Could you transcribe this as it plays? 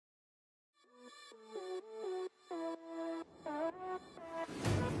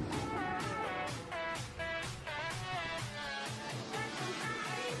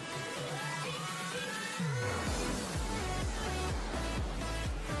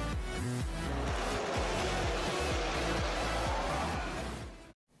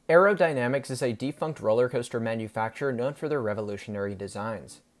Aerodynamics is a defunct roller coaster manufacturer known for their revolutionary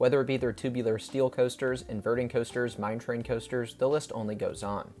designs. Whether it be their tubular steel coasters, inverting coasters, mine train coasters, the list only goes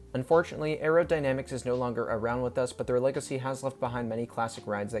on. Unfortunately, Aerodynamics is no longer around with us, but their legacy has left behind many classic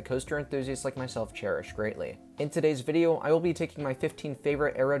rides that coaster enthusiasts like myself cherish greatly. In today's video, I will be taking my 15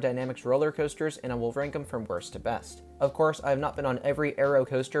 favorite Aerodynamics roller coasters and I will rank them from worst to best. Of course, I have not been on every Aero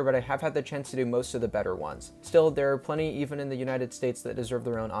coaster, but I have had the chance to do most of the better ones. Still, there are plenty even in the United States that deserve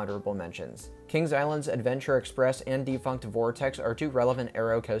their own honorable mentions. Kings Island's Adventure Express and defunct Vortex are two relevant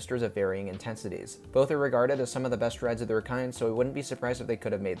Aero coasters of varying intensities. Both are regarded as some of the best rides of their kind, so I wouldn't be surprised if they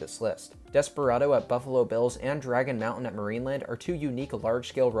could have made this list. Desperado at Buffalo Bills and Dragon Mountain at Marineland are two unique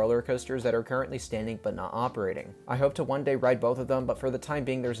large-scale roller coasters that are currently standing but not operating. I hope to one day ride both of them, but for the time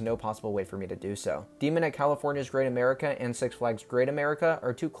being there's no possible way for me to do so. Demon at California's Great America and Six Flags Great America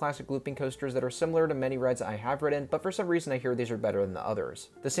are two classic looping coasters that are similar to many rides I have ridden, but for some reason I hear these are better than the others.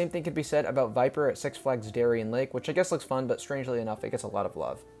 The same thing could be said about Viper at Six Flags Darien Lake, which I guess looks fun, but strangely enough it gets a lot of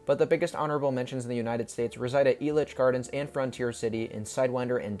love. But the biggest honorable mentions in the United States reside at Elitch Gardens and Frontier City in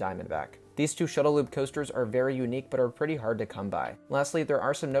Sidewinder and Diamondback. These two shuttle loop coasters are very unique but are pretty hard to come by. Lastly, there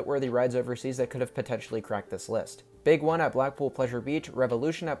are some noteworthy rides overseas that could have potentially cracked this list. Big One at Blackpool Pleasure Beach,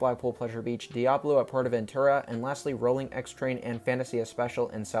 Revolution at Blackpool Pleasure Beach, Diablo at Portaventura, and lastly Rolling X Train and Fantasia Special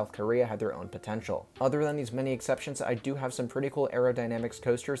in South Korea had their own potential. Other than these many exceptions, I do have some pretty cool Aerodynamics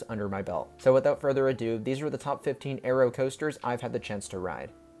coasters under my belt. So without further ado, these are the top 15 Aero coasters I've had the chance to ride.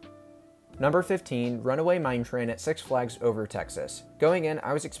 Number 15, Runaway Mine Train at Six Flags Over Texas. Going in,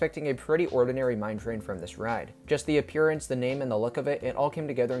 I was expecting a pretty ordinary mine train from this ride. Just the appearance, the name, and the look of it, it all came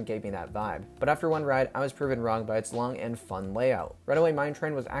together and gave me that vibe. But after one ride, I was proven wrong by its long and fun layout. Runaway Mine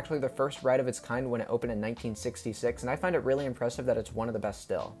Train was actually the first ride of its kind when it opened in 1966, and I find it really impressive that it's one of the best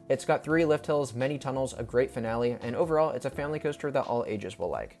still. It's got 3 lift hills, many tunnels, a great finale, and overall, it's a family coaster that all ages will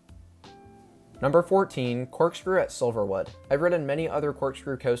like. Number 14, Corkscrew at Silverwood. I've ridden many other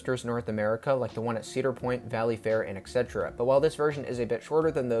corkscrew coasters in North America, like the one at Cedar Point, Valley Fair, and etc., but while this version is a bit shorter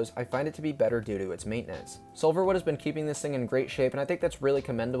than those, I find it to be better due to its maintenance. Silverwood has been keeping this thing in great shape, and I think that's really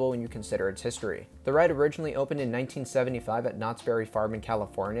commendable when you consider its history. The ride originally opened in 1975 at Knott's Berry Farm in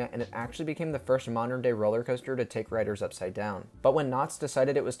California, and it actually became the first modern-day roller coaster to take riders upside down. But when Knott's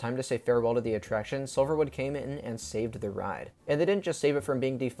decided it was time to say farewell to the attraction, Silverwood came in and saved the ride. And they didn't just save it from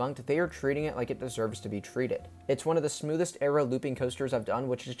being defunct, they are treating it like it deserves to be treated. It's one of the smoothest Aero looping coasters I've done,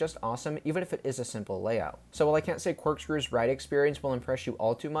 which is just awesome even if it is a simple layout. So while I can't say Corkscrew's ride experience will impress you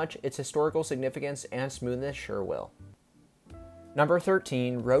all too much, its historical significance and smoothness sure will. Number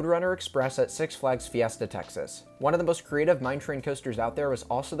 13, Roadrunner Express at Six Flags Fiesta, Texas. One of the most creative mine train coasters out there was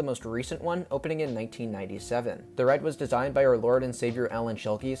also the most recent one, opening in 1997. The ride was designed by our Lord and Savior Alan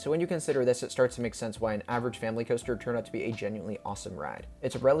Schilke, so when you consider this, it starts to make sense why an average family coaster turned out to be a genuinely awesome ride.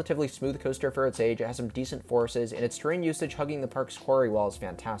 It's a relatively smooth coaster for its age, it has some decent forces, and its terrain usage hugging the park's quarry wall is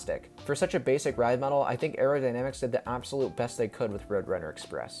fantastic. For such a basic ride model, I think Aerodynamics did the absolute best they could with Roadrunner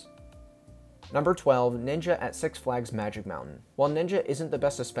Express. Number 12, Ninja at Six Flags Magic Mountain. While Ninja isn't the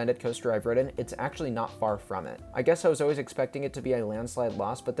best suspended coaster I've ridden, it's actually not far from it. I guess I was always expecting it to be a landslide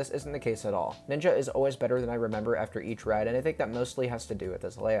loss, but this isn't the case at all. Ninja is always better than I remember after each ride, and I think that mostly has to do with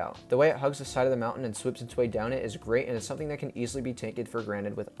its layout. The way it hugs the side of the mountain and swoops its way down it is great, and it's something that can easily be taken for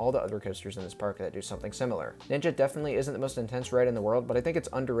granted with all the other coasters in this park that do something similar. Ninja definitely isn't the most intense ride in the world, but I think it's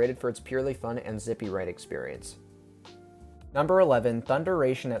underrated for its purely fun and zippy ride experience. Number 11,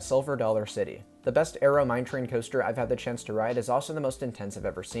 Thunderation at Silver Dollar City. The best Aero mine train coaster I've had the chance to ride is also the most intense I've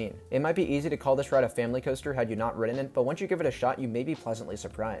ever seen. It might be easy to call this ride a family coaster had you not ridden it, but once you give it a shot, you may be pleasantly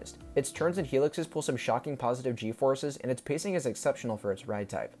surprised. Its turns and helixes pull some shocking positive G-forces, and its pacing is exceptional for its ride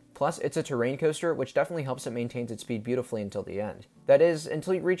type. Plus, it's a terrain coaster, which definitely helps it maintain its speed beautifully until the end. That is,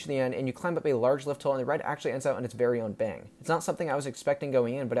 until you reach the end and you climb up a large lift hill and the ride actually ends out on its very own bang. It's not something I was expecting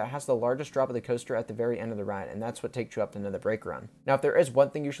going in, but it has the largest drop of the coaster at the very end of the ride, and that's what takes you up into the brake run. Now, if there is one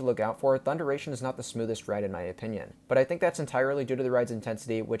thing you should look out for, Thunderation is not the smoothest ride in my opinion, but I think that's entirely due to the ride's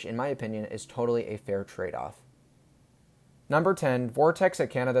intensity, which in my opinion is totally a fair trade-off. Number 10, Vortex at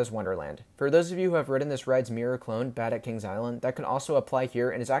Canada's Wonderland. For those of you who have ridden this ride's mirror clone, Bad at Kings Island, that can also apply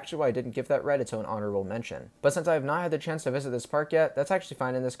here, and is actually why I didn't give that ride its own honorable mention. But since I have not had the chance to visit this park yet, that's actually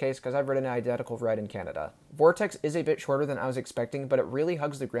fine in this case because I've ridden an identical ride in Canada. Vortex is a bit shorter than I was expecting, but it really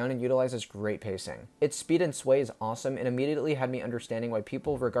hugs the ground and utilizes great pacing. Its speed and sway is awesome, and immediately had me understanding why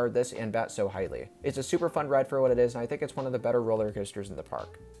people regard this and Bat so highly. It's a super fun ride for what it is, and I think it's one of the better roller coasters in the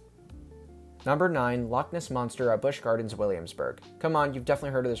park. Number 9, Loch Ness Monster at Busch Gardens, Williamsburg. Come on, you've definitely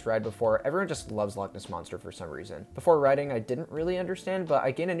heard of this ride before. Everyone just loves Loch Ness Monster for some reason. Before riding, I didn't really understand, but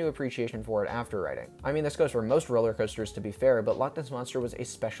I gained a new appreciation for it after riding. I mean, this goes for most roller coasters to be fair, but Loch Ness Monster was a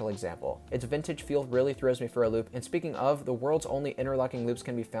special example. Its vintage feel really throws me for a loop, and speaking of, the world's only interlocking loops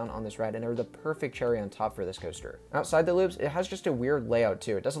can be found on this ride and are the perfect cherry on top for this coaster. Outside the loops, it has just a weird layout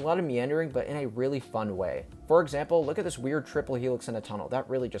too. It does a lot of meandering, but in a really fun way. For example, look at this weird triple helix in a tunnel. That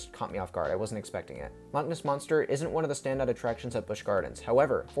really just caught me off guard. I wasn't expecting it. Loch Ness Monster isn't one of the standout attractions at Busch Gardens.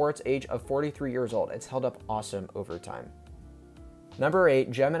 However, for its age of 43 years old, it's held up awesome over time. Number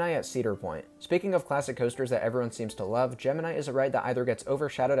 8, Gemini at Cedar Point. Speaking of classic coasters that everyone seems to love, Gemini is a ride that either gets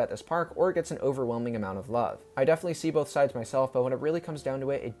overshadowed at this park or gets an overwhelming amount of love. I definitely see both sides myself, but when it really comes down to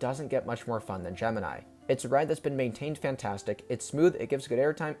it, it doesn't get much more fun than Gemini. It's a ride that's been maintained fantastic, it's smooth, it gives good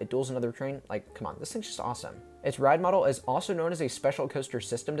airtime, it duels another train, like, come on, this thing's just awesome. Its ride model is also known as a special coaster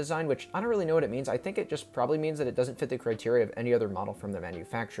system design, which I don't really know what it means. I think it just probably means that it doesn't fit the criteria of any other model from the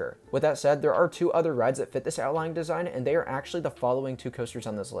manufacturer. With that said, there are 2 other rides that fit this outlying design, and they are actually the following 2 coasters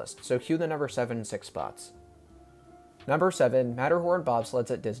on this list, so cue the number 7 and 6 spots. Number 7, Matterhorn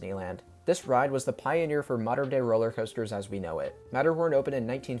Bobsleds at Disneyland. This ride was the pioneer for modern-day roller coasters as we know it. Matterhorn opened in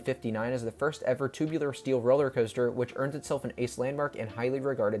 1959 as the first ever tubular steel roller coaster, which earned itself an ace landmark in highly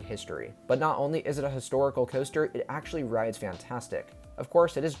regarded history. But not only is it a historical coaster, it actually rides fantastic. Of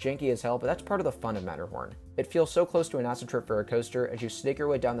course, it is janky as hell, but that's part of the fun of Matterhorn. It feels so close to an acid trip for a coaster as you snake your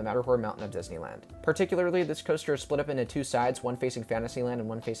way down the Matterhorn mountain of Disneyland. Particularly, this coaster is split up into 2 sides, one facing Fantasyland and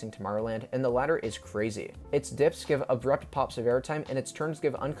one facing Tomorrowland, and the latter is crazy. Its dips give abrupt pops of airtime, and its turns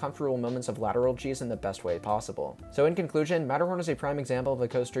give uncomfortable moments of lateral G's in the best way possible. So in conclusion, Matterhorn is a prime example of a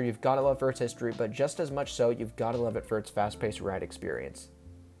coaster you've gotta love for its history, but just as much so, you've gotta love it for its fast-paced ride experience.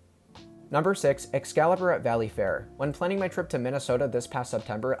 Number 6, Excalibur at Valley Fair. When planning my trip to Minnesota this past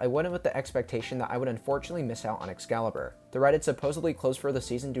September, I went in with the expectation that I would unfortunately miss out on Excalibur. The ride had supposedly closed for the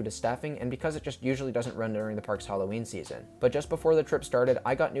season due to staffing and because it just usually doesn't run during the park's Halloween season. But just before the trip started,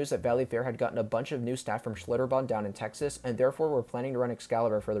 I got news that Valley Fair had gotten a bunch of new staff from Schlitterbahn down in Texas and therefore were planning to run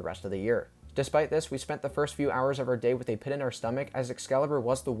Excalibur for the rest of the year. Despite this, we spent the first few hours of our day with a pit in our stomach as Excalibur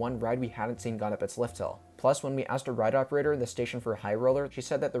was the one ride we hadn't seen gone up its lift hill. Plus, when we asked a ride operator in the station for High Roller, she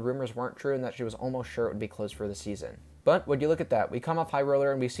said that the rumors weren't true and that she was almost sure it would be closed for the season. But would you look at that, we come off High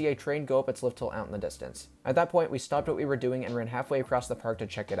Roller and we see a train go up its lift hill out in the distance. At that point, we stopped what we were doing and ran halfway across the park to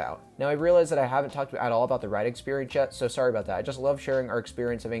check it out. Now I realize that I haven't talked at all about the ride experience yet, so sorry about that. I just love sharing our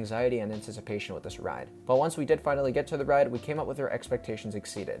experience of anxiety and anticipation with this ride. But once we did finally get to the ride, we came up with our expectations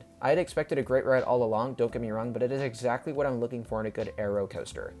exceeded. I had expected a great ride all along, don't get me wrong, but it is exactly what I'm looking for in a good aero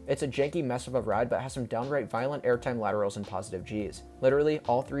coaster. It's a janky mess of a ride, but has some downright violent airtime laterals and positive G's. Literally,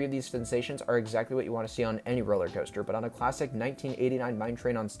 all 3 of these sensations are exactly what you want to see on any roller coaster, but on a classic 1989 mine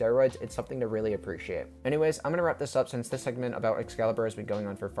train on steroids, it's something to really appreciate. Anyways, I'm gonna wrap this up since this segment about Excalibur has been going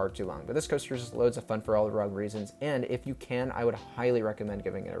on for far too long, but this coaster is just loads of fun for all the wrong reasons, and if you can, I would highly recommend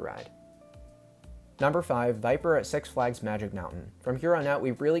giving it a ride. Number 5, Viper at Six Flags Magic Mountain. From here on out,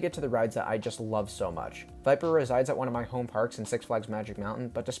 we really get to the rides that I just love so much. Viper resides at one of my home parks in Six Flags Magic Mountain,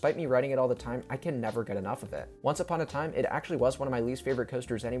 but despite me riding it all the time, I can never get enough of it. Once upon a time, it actually was one of my least favorite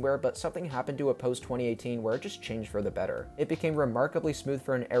coasters anywhere, but something happened to it post-2018 where it just changed for the better. It became remarkably smooth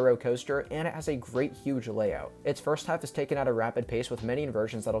for an aero coaster, and it has a great huge layout. Its first half is taken at a rapid pace with many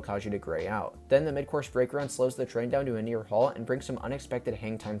inversions that'll cause you to gray out. Then the mid-course brake run slows the train down to a near halt and brings some unexpected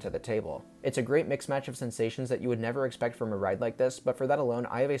hang time to the table. It's a great mixed match of sensations that you would never expect from a ride like this, but for that alone,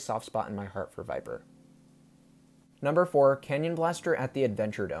 I have a soft spot in my heart for Viper. Number 4, Canyon Blaster at the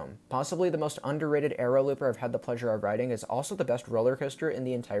Adventure Dome. Possibly the most underrated aero looper I've had the pleasure of riding, is also the best roller coaster in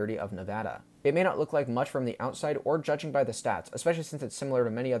the entirety of Nevada. It may not look like much from the outside or judging by the stats, especially since it's similar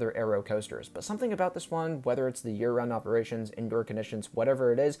to many other aero coasters, but something about this one, whether it's the year-round operations, indoor conditions,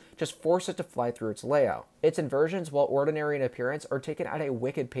 whatever it is, just force it to fly through its layout. Its inversions, while ordinary in appearance, are taken at a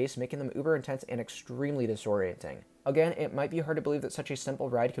wicked pace, making them uber intense and extremely disorienting. Again, it might be hard to believe that such a simple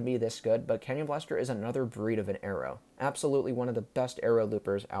ride could be this good, but Canyon Blaster is another breed of an aero. Absolutely one of the best aero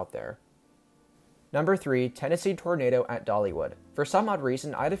loopers out there. Number 3, Tennessee Tornado at Dollywood. For some odd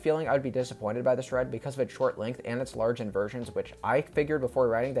reason, I had a feeling I would be disappointed by this ride because of its short length and its large inversions, which I figured before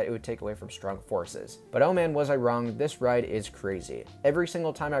riding that it would take away from strong forces. But oh man, was I wrong, this ride is crazy. Every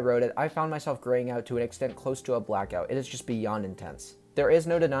single time I rode it, I found myself graying out to an extent close to a blackout. It is just beyond intense. There is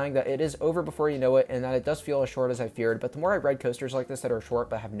no denying that it is over before you know it, and that it does feel as short as I feared, but the more I ride coasters like this that are short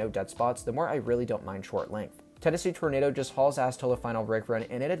but have no dead spots, the more I really don't mind short length. Tennessee Tornado just hauls ass till the final brake run,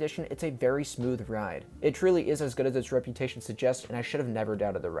 and in addition, it's a very smooth ride. It truly is as good as its reputation suggests, and I should have never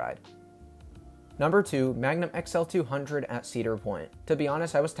doubted the ride. Number 2, Magnum XL200 at Cedar Point. To be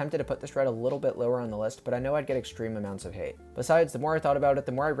honest, I was tempted to put this ride a little bit lower on the list, but I know I'd get extreme amounts of hate. Besides, the more I thought about it,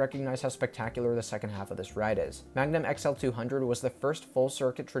 the more I recognized how spectacular the second half of this ride is. Magnum XL200 was the first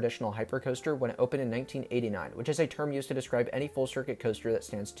full-circuit traditional hypercoaster when it opened in 1989, which is a term used to describe any full-circuit coaster that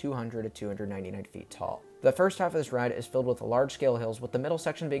stands 200 to 299 feet tall. The first half of this ride is filled with large-scale hills, with the middle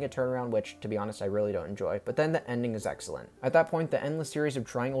section being a turnaround, which, to be honest, I really don't enjoy, but then the ending is excellent. At that point, the endless series of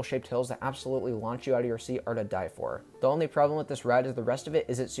triangle-shaped hills that absolutely launch you out of your seat are to die for. The only problem with this ride is the rest of it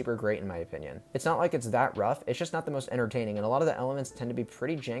isn't super great in my opinion. It's not like it's that rough, it's just not the most entertaining, and a lot of the elements tend to be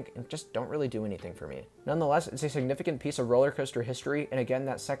pretty jank and just don't really do anything for me. Nonetheless, it's a significant piece of roller coaster history, and again,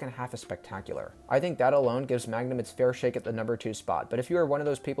 that second half is spectacular. I think that alone gives Magnum its fair shake at the number 2 spot, but if you are one of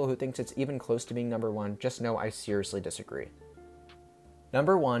those people who thinks it's even close to being number 1, just know I seriously disagree.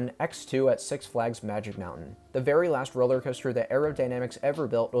 Number 1, X2 at Six Flags Magic Mountain. The very last roller coaster that Aerodynamics ever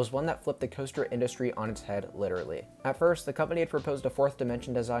built was one that flipped the coaster industry on its head, literally. At first, the company had proposed a 4th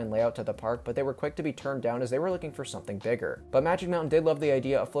dimension design layout to the park, but they were quick to be turned down as they were looking for something bigger. But Magic Mountain did love the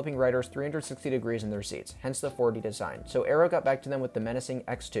idea of flipping riders 360 degrees in their seats, hence the 4D design, so Aero got back to them with the menacing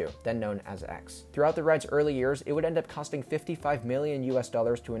X2, then known as X. Throughout the ride's early years, it would end up costing $55 million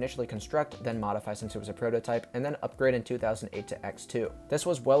to initially construct, then modify since it was a prototype, and then upgrade in 2008 to X2. This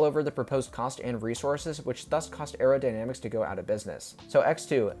was well over the proposed cost and resources, which thus cost Aerodynamics to go out of business. So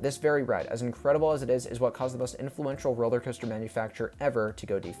X2, this very ride, as incredible as it is what caused the most influential roller coaster manufacturer ever to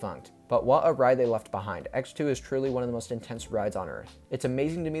go defunct. But what a ride they left behind. X2 is truly one of the most intense rides on Earth. It's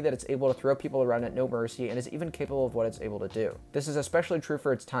amazing to me that it's able to throw people around at no mercy and is even capable of what it's able to do. This is especially true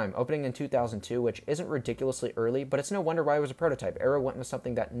for its time, opening in 2002, which isn't ridiculously early, but it's no wonder why it was a prototype. Aero went with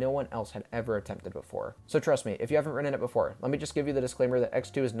something that no one else had ever attempted before. So trust me, if you haven't ridden it before, let me just give you the disclaimer that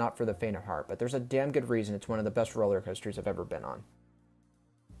X2 is not for the faint of heart, but there's a damn good reason it's one of the best roller coasters I've ever been on.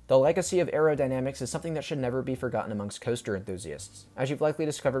 The legacy of Aerodynamics is something that should never be forgotten amongst coaster enthusiasts. As you've likely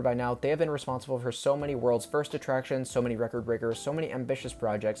discovered by now, they have been responsible for so many world's first attractions, so many record breakers, so many ambitious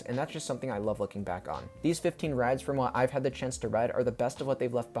projects, and that's just something I love looking back on. These 15 rides from what I've had the chance to ride are the best of what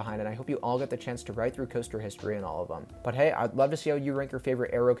they've left behind, and I hope you all get the chance to ride through coaster history in all of them. But hey, I'd love to see how you rank your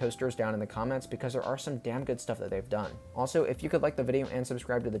favorite Aero coasters down in the comments, because there are some damn good stuff that they've done. Also, if you could like the video and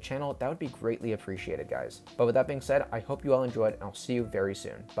subscribe to the channel, that would be greatly appreciated, guys. But with that being said, I hope you all enjoyed, and I'll see you very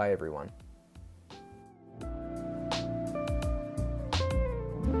soon. Bye, everyone.